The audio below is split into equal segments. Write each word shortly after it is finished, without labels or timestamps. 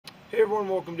Hey everyone,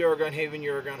 welcome to Airgun Haven,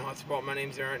 your Airgun hotspot. My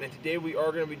name's Aaron, and today we are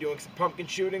going to be doing some pumpkin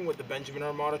shooting with the Benjamin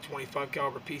Armada 25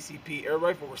 caliber PCP air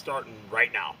rifle. We're starting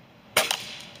right now.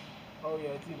 Oh yeah,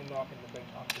 it's even knocking the big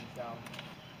pumpkins down.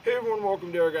 Hey everyone,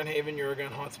 welcome to Airgun Haven, your Airgun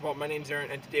hotspot. My name's Aaron,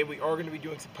 and today we are going to be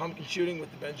doing some pumpkin shooting with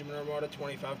the Benjamin Armada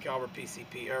 25 caliber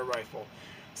PCP air rifle.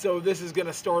 So this is going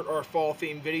to start our fall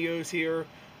themed videos here.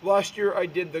 Last year I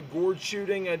did the gourd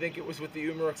shooting. I think it was with the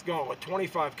Umarex Gauntlet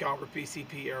 25 caliber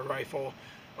PCP air rifle.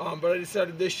 But I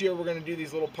decided this year we're going to do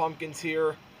these little pumpkins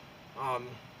here.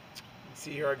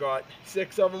 See here, I got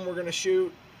 6 of them we're going to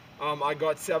shoot. I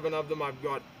got 7 of them. I've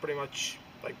got pretty much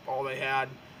like all they had.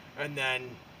 And then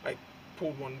I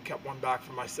pulled one, kept one back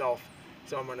for myself.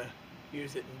 So I'm going to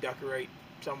use it and decorate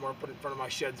somewhere, put it in front of my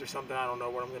sheds or something. I don't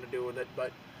know what I'm going to do with it.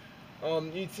 But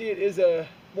you'd see it is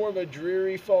more of a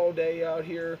dreary fall day out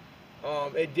here.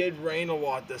 It did rain a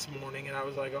lot this morning, and I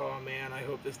was like, oh man, I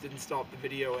hope this didn't stop the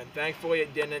video, and thankfully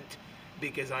it didn't,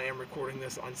 because I am recording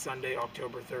this on Sunday,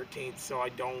 October 13th, so I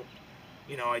don't,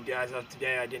 as of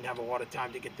today, I didn't have a lot of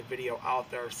time to get the video out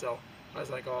there, so I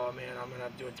was like, oh man, I'm going to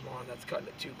have to do it tomorrow, and that's cutting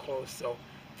it too close. So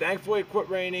thankfully it quit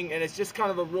raining, and it's just kind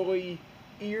of a really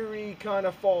eerie kind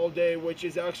of fall day, which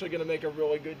is actually going to make a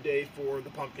really good day for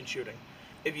the pumpkin shooting.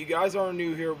 If you guys are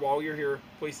new here, while you're here,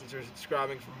 please consider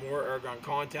subscribing for more Airgun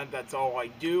content. That's all I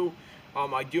do.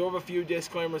 I do have a few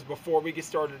disclaimers before we get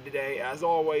started today. As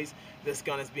always, this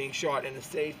gun is being shot in a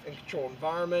safe and controlled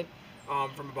environment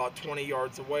from about 20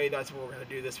 yards away. That's where we're going to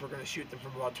do this. We're going to shoot them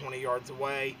from about 20 yards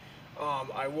away.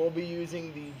 I will be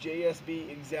using the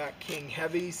JSB Exact King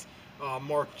Heavies,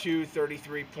 Mark II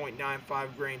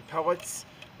 33.95 grain pellets.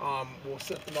 We'll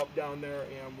set them up down there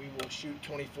and we will shoot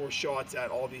 24 shots at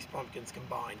all these pumpkins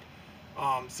combined.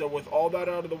 So with all that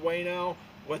out of the way now,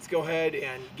 let's go ahead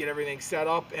and get everything set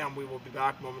up and we will be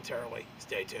back momentarily.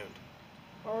 Stay tuned.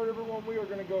 Alright everyone, we are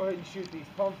going to go ahead and shoot these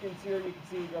pumpkins here. You can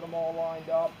see we got them all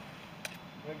lined up.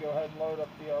 I'm going to go ahead and load up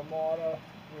the Armada.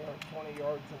 We are 20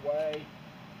 yards away.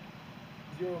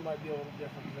 Zero might be a little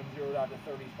different than 0 out to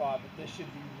 35, but this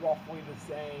should be roughly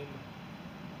the same.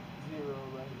 Zero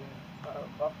right here.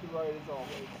 Left to right as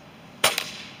always.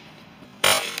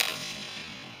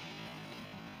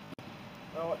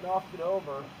 Well, it knocked it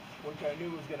over, which I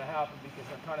knew was going to happen because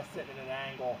they're kind of sitting at an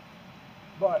angle.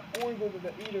 But either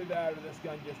that or this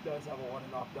gun just does have a lot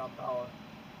of knockdown power,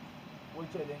 which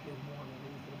I think is more than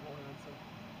reasonable answer.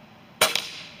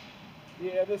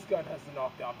 Yeah, this gun has the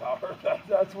knockdown power.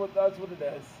 That's what it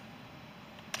is.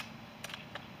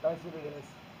 That's what it is.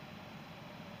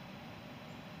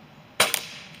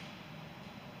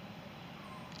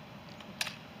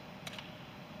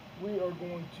 We are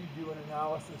going to do an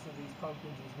analysis of these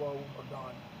pumpkins as well when we're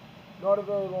done. Not a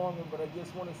very long one, but I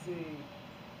just want to see.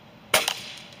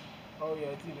 Oh yeah,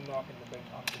 it's even knocking the big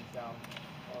pumpkins down.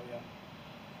 Oh yeah.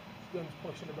 This gun's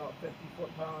pushing about 50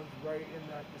 foot-pounds right in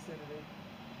that vicinity.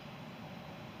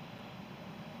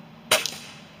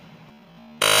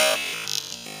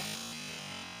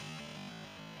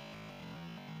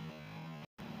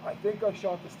 I think I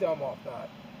shot the stem off that.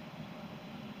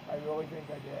 I really think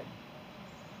I did.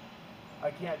 I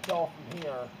can't tell from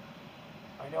here.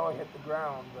 I know I hit the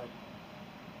ground, but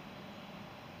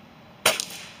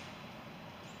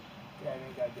yeah, I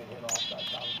think I did hit off that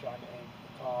time. I'm trying to aim for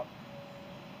the top.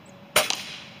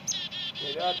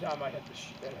 Yeah, that time I hit the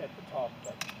top,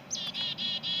 but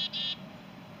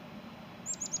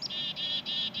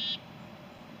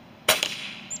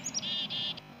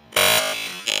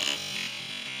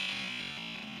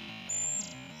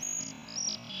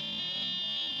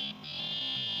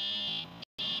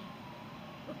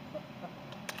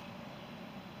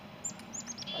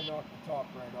I knocked the top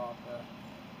right off there.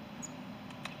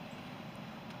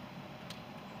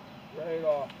 Right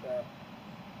off there.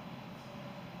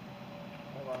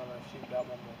 Hold on, I'm going to shoot that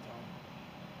one more time.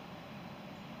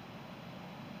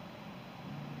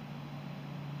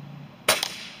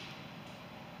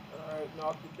 Alright,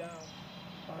 knocked it down.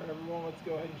 Alright everyone, let's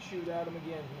go ahead and shoot at him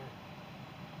again here.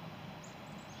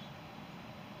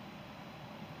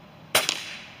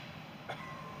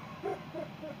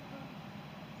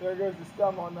 There goes the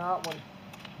stem on that one.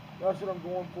 That's what I'm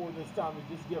going for this time,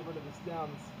 is just get rid of the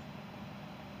stems.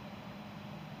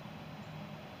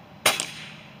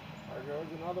 There goes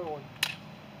another one.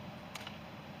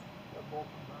 They're both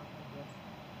back.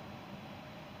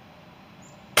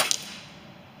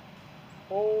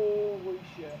 Holy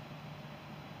shit.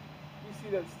 You see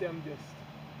that stem just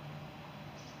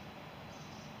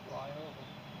fly over.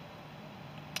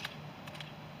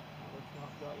 Let's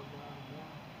knock that one down again.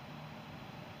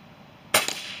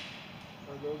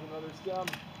 There goes another stem.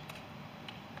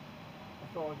 I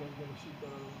felt like I was going to shoot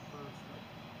that other one first. But...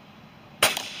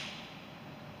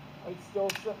 It's still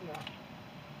sitting there.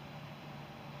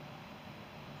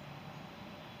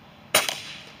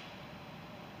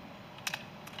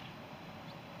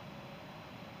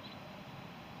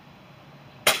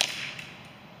 I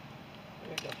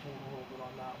think I pulled a little bit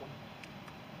on that one.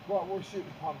 But we're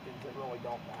shooting pumpkins that really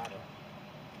don't matter.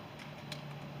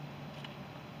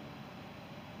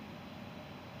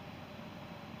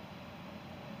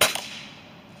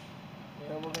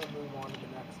 Yeah, we're going to move on to the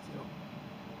next two.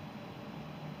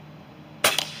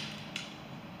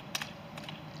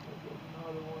 There's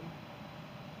another one.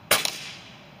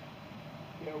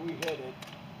 Yeah, we hit it.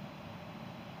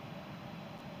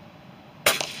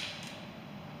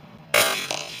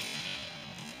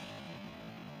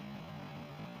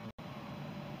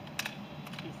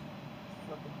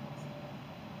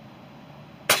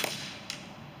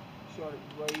 Shot it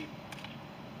right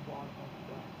bottom of the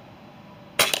deck.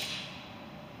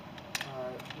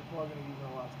 Alright, we're probably going to use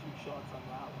our last two shots on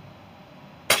that one.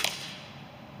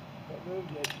 That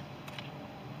moved it.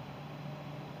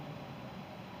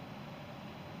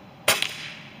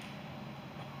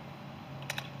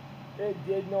 It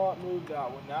did not move that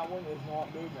one. That one is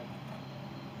not moving.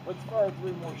 Let's fire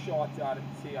 3 more shots at it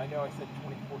and see. I know I said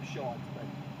 24 shots, but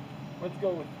let's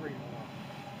go with 3 more.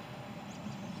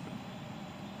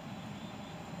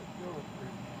 Let's go with 3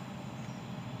 more.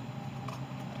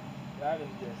 That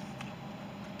is just...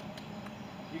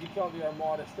 You can tell the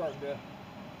Armada starting to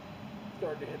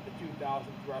hit the 2,000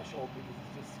 threshold because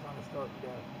it's just kind of starting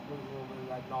to lose a little bit of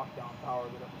that knockdown power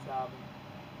that it was having.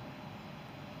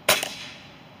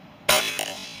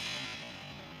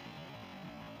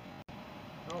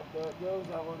 Oh, there it goes.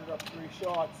 I loaded up 3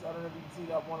 shots. I don't know if you can see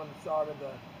that one on the side of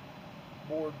the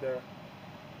board there.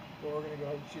 But we're going to go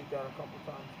ahead and shoot that a couple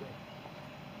times to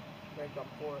make up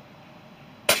for it.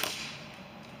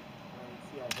 Alright,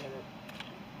 see, I hit it.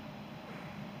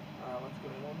 Alright, let's go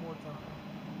one more time.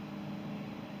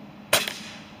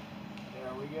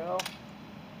 There we go.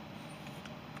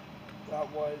 That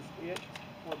was it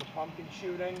for the pumpkin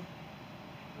shooting.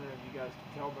 I don't know if you guys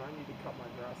can tell, but I need to cut my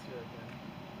grass here again.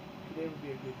 Today would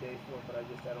be a good day for it, but I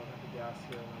don't have the gas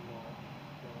here, and I'm going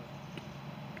to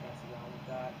mess around with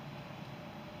that.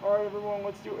 Alright everyone,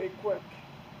 let's do a quick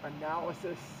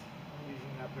analysis. I'm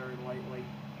using that very lightly.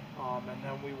 And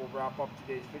then we will wrap up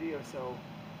today's video, so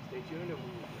stay tuned and we'll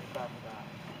be right back with that.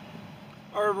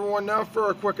 Alright everyone, now for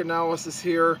a quick analysis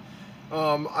here.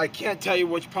 I can't tell you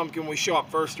which pumpkin we shot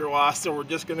first or last, so we're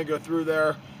just going to go through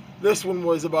there. This one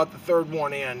was about the 3rd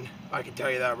one in, I can tell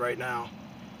you that right now.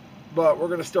 But we're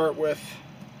going to start with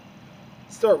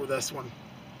this one.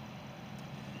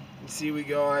 You see we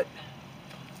got,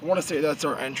 I want to say that's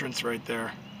our entrance right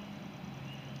there.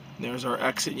 There's our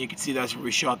exit, and you can see that's where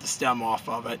we shot the stem off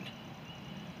of it.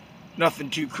 Nothing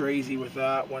too crazy with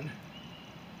that one.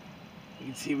 You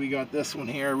can see we got this one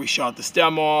here, we shot the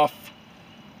stem off.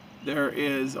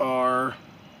 There's our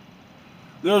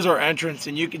entrance,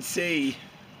 and you can see,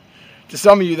 to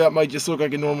some of you that might just look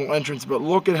like a normal entrance, but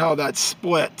look at how that's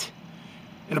split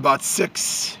in about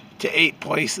 6 to 8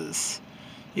 places.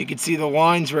 You can see the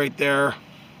lines right there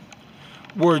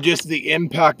where just the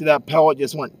impact of that pellet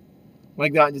just went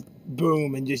like that, just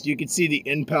boom, and just you can see the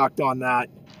impact on that,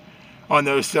 on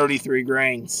those 33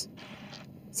 grains.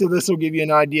 So this will give you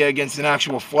an idea against an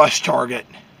actual flesh target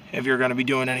if you're going to be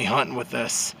doing any hunting with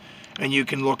this. And you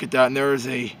can look at that, and there's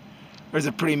a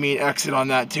pretty mean exit on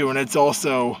that too, and it's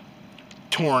also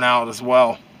torn out as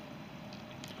well.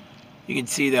 You can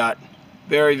see that.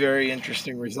 Very, very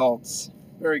interesting results.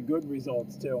 Very good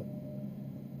results too.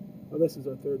 Oh, this is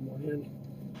our 3rd one in.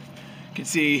 You can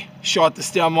see, shot the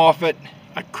stem off it.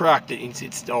 I cracked it. You can see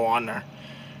it's still on there.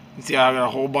 You can see I got a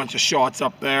whole bunch of shots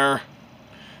up there.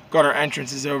 Got our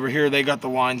entrances over here. They got the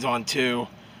lines on too.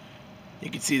 You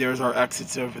can see there's our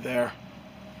exits over there.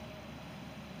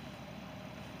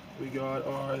 We got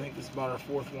our, I think this is about our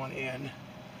 4th one in.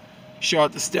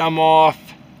 Shot the stem off.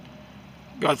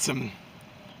 Got some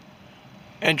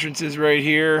entrances right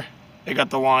here. They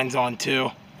got the lines on too.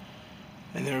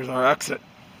 And there's our exit.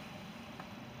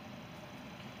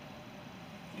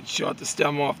 Shot the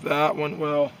stem off that one.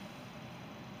 Well,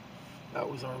 that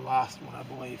was our last one, I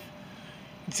believe.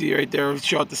 You can see right there, we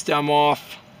shot the stem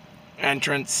off.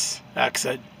 Entrance,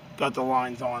 exit. Got the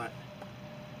lines on it.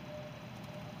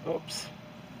 Oops.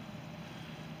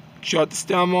 Shot the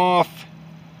stem off.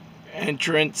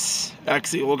 Entrance,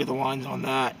 exit. Look at the lines on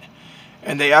that.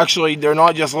 And they're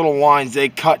not just little lines, they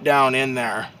cut down in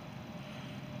there.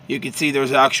 You can see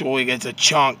there's actually, it's a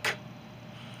chunk.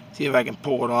 See if I can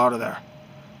pull it out of there.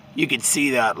 You can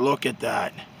see that, look at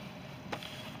that.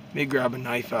 Let me grab a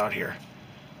knife out here.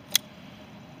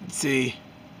 Let's see.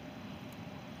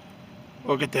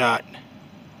 Look at that.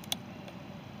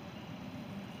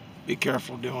 Be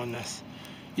careful doing this.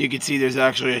 You can see there's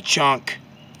actually a chunk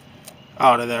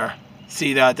out of there.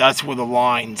 See that? That's where the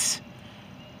lines.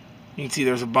 You can see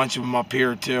there's a bunch of them up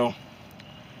here too.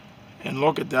 And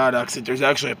look at that exit. There's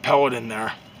actually a pellet in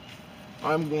there.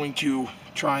 I'm going to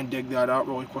try and dig that out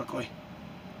really quickly.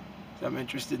 I'm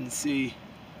interested in see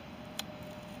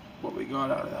what we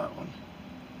got out of that one.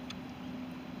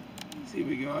 See,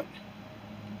 we got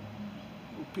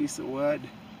a little piece of lead.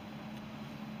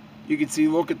 You can see,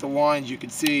 look at the lines you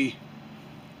can see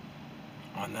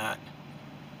on that.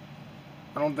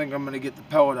 I don't think I'm going to get the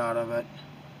pellet out of it.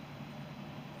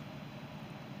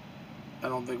 I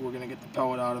don't think we're going to get the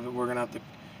pellet out of it.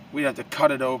 We'd have to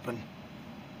cut it open.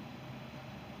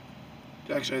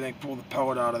 Actually, I think pull the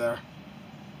pellet out of there.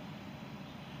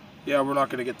 Yeah, we're not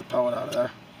going to get the pellet out of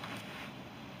there.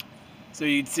 So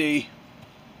you'd see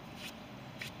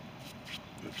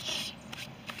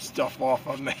stuff off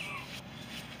of me.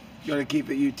 Got to keep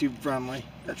it YouTube friendly.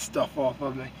 That stuff off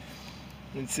of me.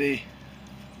 You can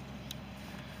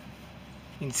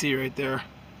see right there.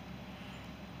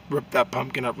 Rip that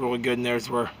pumpkin up really good, and there's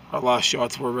where our last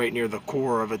shots were, right near the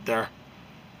core of it there.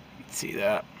 You can see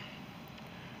that.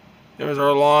 There's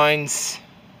our lines.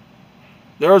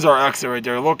 There's our exit right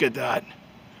there. Look at that.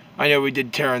 I know we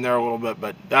did tear in there a little bit,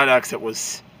 but that exit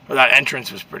was, or that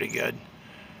entrance was pretty good.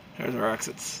 There's our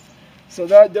exits. So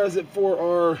that does it for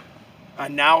our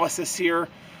analysis here.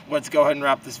 Let's go ahead and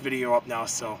wrap this video up now,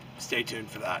 so stay tuned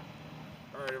for that.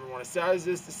 Alright everyone, as sad as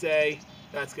this to say,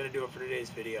 that's going to do it for today's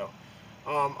video.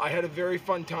 I had a very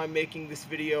fun time making this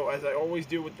video, as I always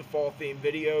do with the fall theme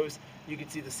videos. You can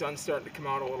see the sun's starting to come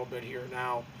out a little bit here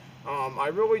now. I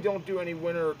really don't do any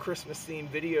winter or Christmas themed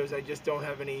videos. I just don't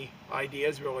have any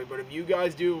ideas really, but if you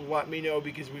guys do, let me know,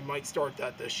 because we might start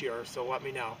that this year, so let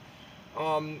me know.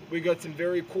 We got some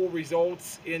very cool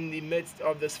results in the midst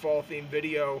of this fall theme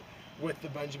video with the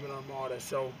Benjamin Armada,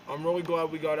 so I'm really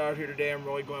glad we got out here today. I'm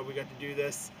really glad we got to do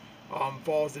this.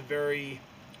 Fall is a very,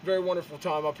 very wonderful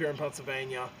time up here in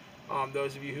Pennsylvania.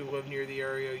 Those of you who live near the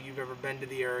area, you've ever been to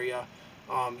the area,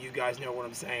 you guys know what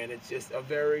I'm saying. It's just a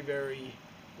very, very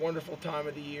wonderful time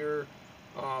of the year.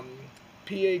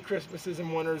 PA Christmases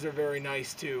and winters are very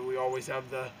nice too. We always have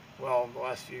the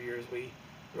last few years we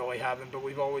really haven't, but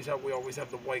we always have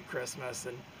the white Christmas,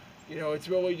 and you know, it's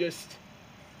really just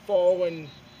fall and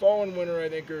winter, I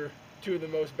think, are two of the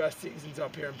most best seasons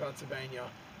up here in Pennsylvania,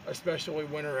 especially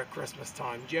winter at Christmas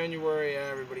time. January,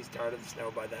 everybody's tired of the snow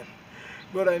by then,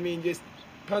 but I mean, just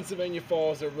Pennsylvania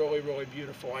falls are really, really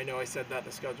beautiful. I know I said that in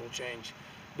the schedule change,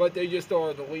 but they just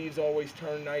are. The leaves always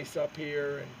turn nice up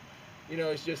here, and you know,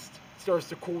 it's just starts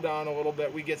to cool down a little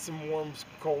bit. We get some warm,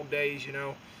 cold days, you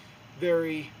know,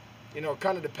 very, you know, it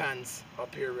kind of depends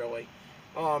up here really.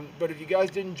 But if you guys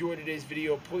did enjoy today's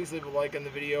video, please leave a like on the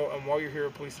video, and while you're here,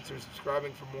 please consider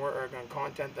subscribing for more Airgun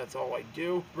content. That's all I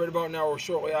do. Right about now, or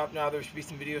shortly after now, there should be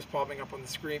some videos popping up on the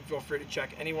screen. Feel free to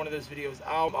check any one of those videos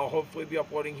out. I'll hopefully be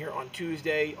uploading here on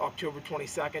Tuesday, October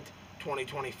 22nd,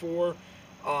 2024.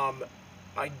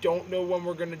 I don't know when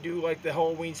we're going to do like the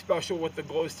Halloween special with the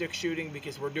glow stick shooting,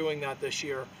 because we're doing that this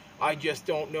year. I just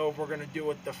don't know if we're going to do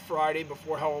it the Friday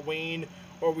before Halloween,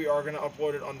 or we are going to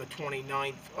upload it on the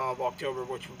 29th of October,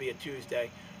 which will be a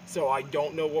Tuesday. So I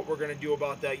don't know what we're going to do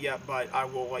about that yet, but I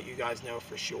will let you guys know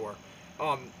for sure.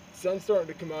 Sun's starting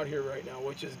to come out here right now,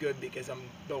 which is good, because I'm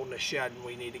building a shed and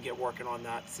we need to get working on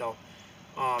that. So,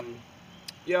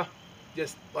 yeah,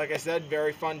 just like I said,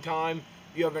 very fun time.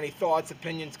 If you have any thoughts,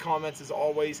 opinions, comments, as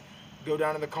always, go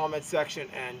down in the comments section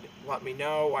and let me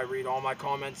know. I read all my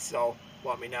comments, so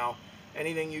let me know.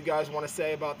 Anything you guys want to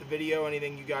say about the video,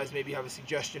 anything you guys maybe have a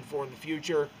suggestion for in the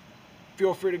future,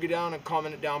 feel free to go down and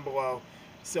comment it down below.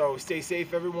 So stay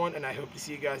safe, everyone, and I hope to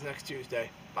see you guys next Tuesday.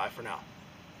 Bye for now.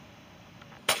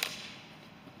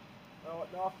 Well,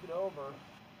 it knocked it over.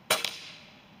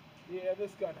 Yeah,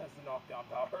 this gun has the knockdown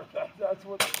power. That's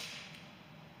what...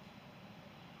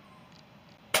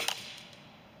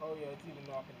 Oh yeah, it's even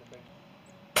knocking the big...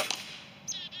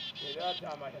 Yeah, that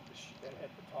time I hit the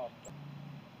top.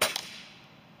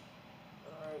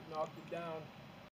 Alright, knocked it down.